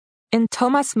In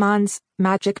Thomas Mann's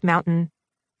Magic Mountain,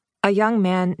 a young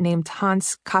man named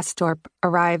Hans Castorp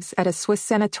arrives at a Swiss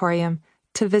sanatorium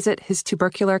to visit his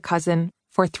tubercular cousin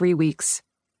for 3 weeks.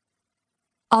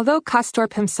 Although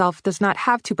Castorp himself does not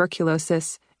have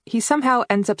tuberculosis, he somehow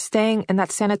ends up staying in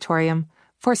that sanatorium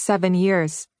for 7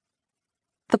 years.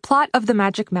 The plot of The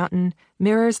Magic Mountain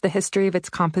mirrors the history of its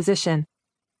composition.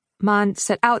 Mann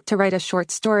set out to write a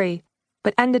short story,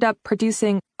 but ended up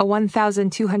producing a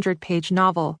 1,200-page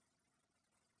novel.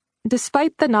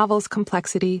 Despite the novel's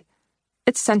complexity,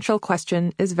 its central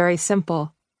question is very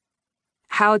simple.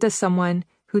 How does someone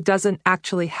who doesn't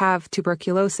actually have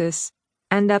tuberculosis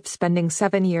end up spending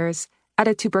 7 years at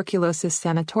a tuberculosis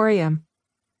sanatorium?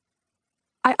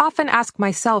 I often ask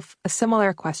myself a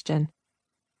similar question.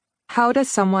 How does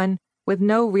someone with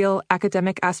no real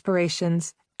academic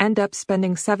aspirations end up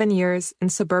spending 7 years in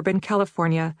suburban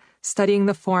California studying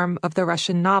the form of the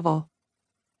Russian novel?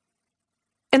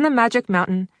 In The Magic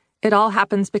Mountain, it all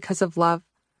happens because of love.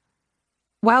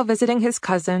 While visiting his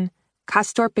cousin,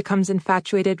 Castorp becomes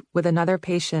infatuated with another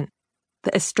patient,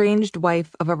 the estranged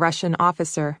wife of a Russian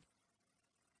officer.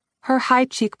 Her high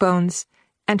cheekbones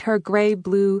and her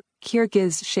gray-blue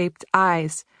Kyrgyz-shaped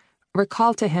eyes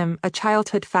recall to him a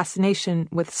childhood fascination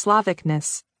with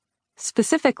Slavicness,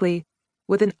 specifically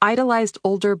with an idolized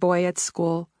older boy at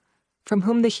school from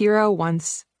whom the hero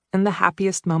once, in the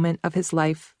happiest moment of his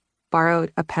life,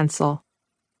 borrowed a pencil.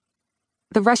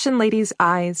 The Russian lady's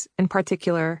eyes, in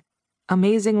particular,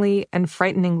 amazingly and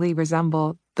frighteningly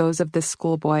resemble those of this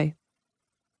schoolboy.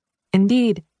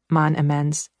 Indeed, Mann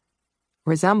amends,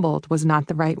 resembled was not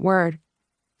the right word.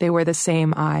 They were the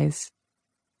same eyes.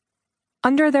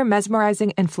 Under their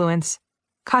mesmerizing influence,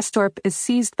 Castorp is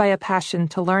seized by a passion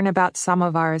to learn about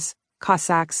samovars,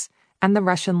 Cossacks, and the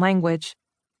Russian language,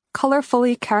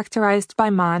 colorfully characterized by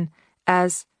Mann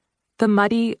as the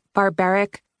muddy,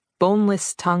 barbaric,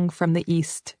 boneless tongue from the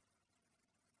East.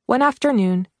 One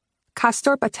afternoon,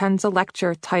 Castorp attends a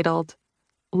lecture titled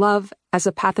Love as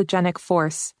a Pathogenic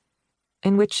Force,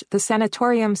 in which the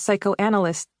sanatorium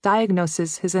psychoanalyst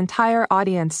diagnoses his entire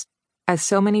audience as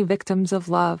so many victims of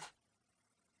love.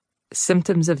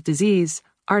 Symptoms of disease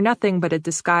are nothing but a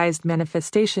disguised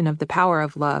manifestation of the power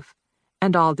of love,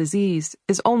 and all disease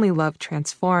is only love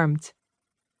transformed.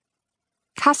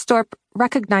 Castorp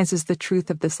recognizes the truth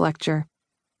of this lecture.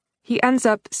 He ends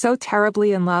up so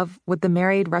terribly in love with the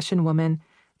married Russian woman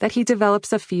that he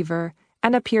develops a fever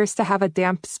and appears to have a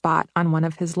damp spot on one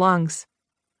of his lungs.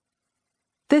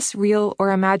 This real or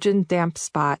imagined damp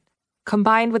spot,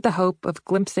 combined with the hope of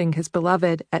glimpsing his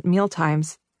beloved at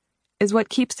mealtimes, is what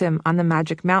keeps him on the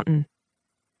Magic Mountain.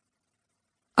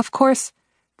 Of course,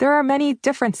 there are many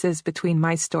differences between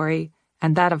my story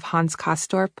and that of Hans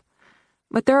Castorp,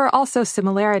 but there are also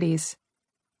similarities.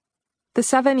 The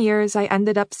 7 years I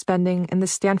ended up spending in the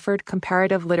Stanford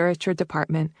Comparative Literature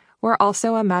department were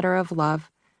also a matter of love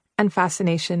and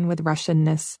fascination with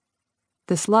Russianness.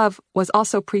 This love was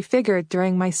also prefigured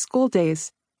during my school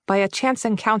days by a chance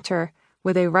encounter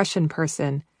with a Russian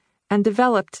person and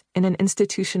developed in an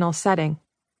institutional setting.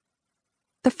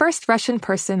 The first Russian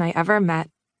person I ever met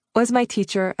was my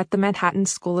teacher at the Manhattan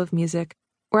School of Music,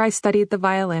 where I studied the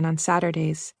violin on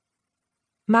Saturdays.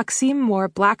 Maxim wore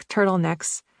black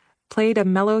turtlenecks, played a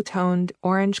mellow-toned,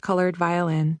 orange-colored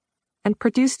violin, and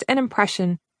produced an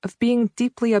impression of being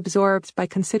deeply absorbed by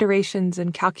considerations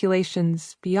and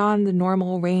calculations beyond the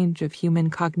normal range of human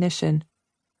cognition.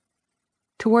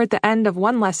 Toward the end of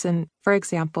one lesson, for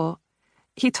example,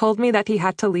 he told me that he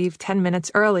had to leave 10 minutes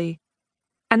early,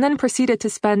 and then proceeded to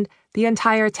spend the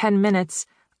entire 10 minutes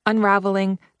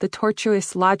unraveling the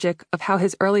tortuous logic of how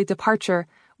his early departure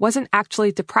wasn't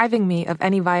actually depriving me of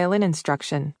any violin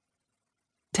instruction.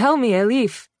 "Tell me,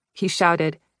 Elif," he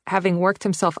shouted, having worked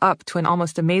himself up to an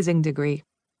almost amazing degree.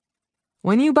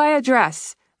 "When you buy a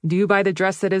dress, do you buy the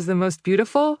dress that is the most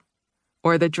beautiful,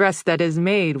 or the dress that is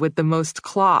made with the most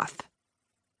cloth?"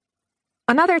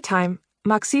 Another time,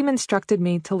 Maxim instructed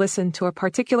me to listen to a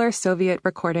particular Soviet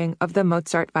recording of the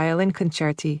Mozart violin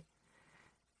concerti.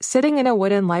 Sitting in a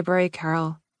wooden library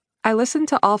carrel, I listened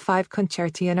to all 5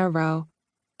 concerti in a row,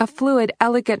 a fluid,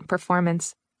 elegant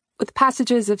performance, with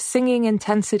passages of singing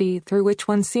intensity through which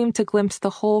one seemed to glimpse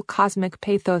the whole cosmic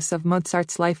pathos of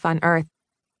Mozart's life on Earth.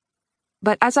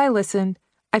 But as I listened,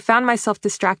 I found myself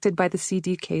distracted by the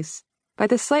CD case, by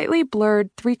the slightly blurred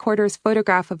 3/4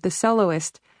 photograph of the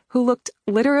soloist, who looked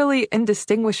literally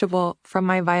indistinguishable from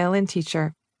my violin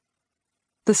teacher.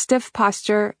 The stiff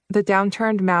posture, the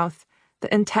downturned mouth,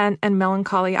 the intent and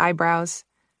melancholy eyebrows.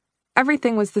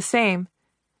 Everything was the same.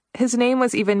 His name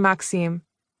was even Maxim,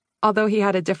 although he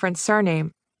had a different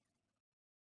surname,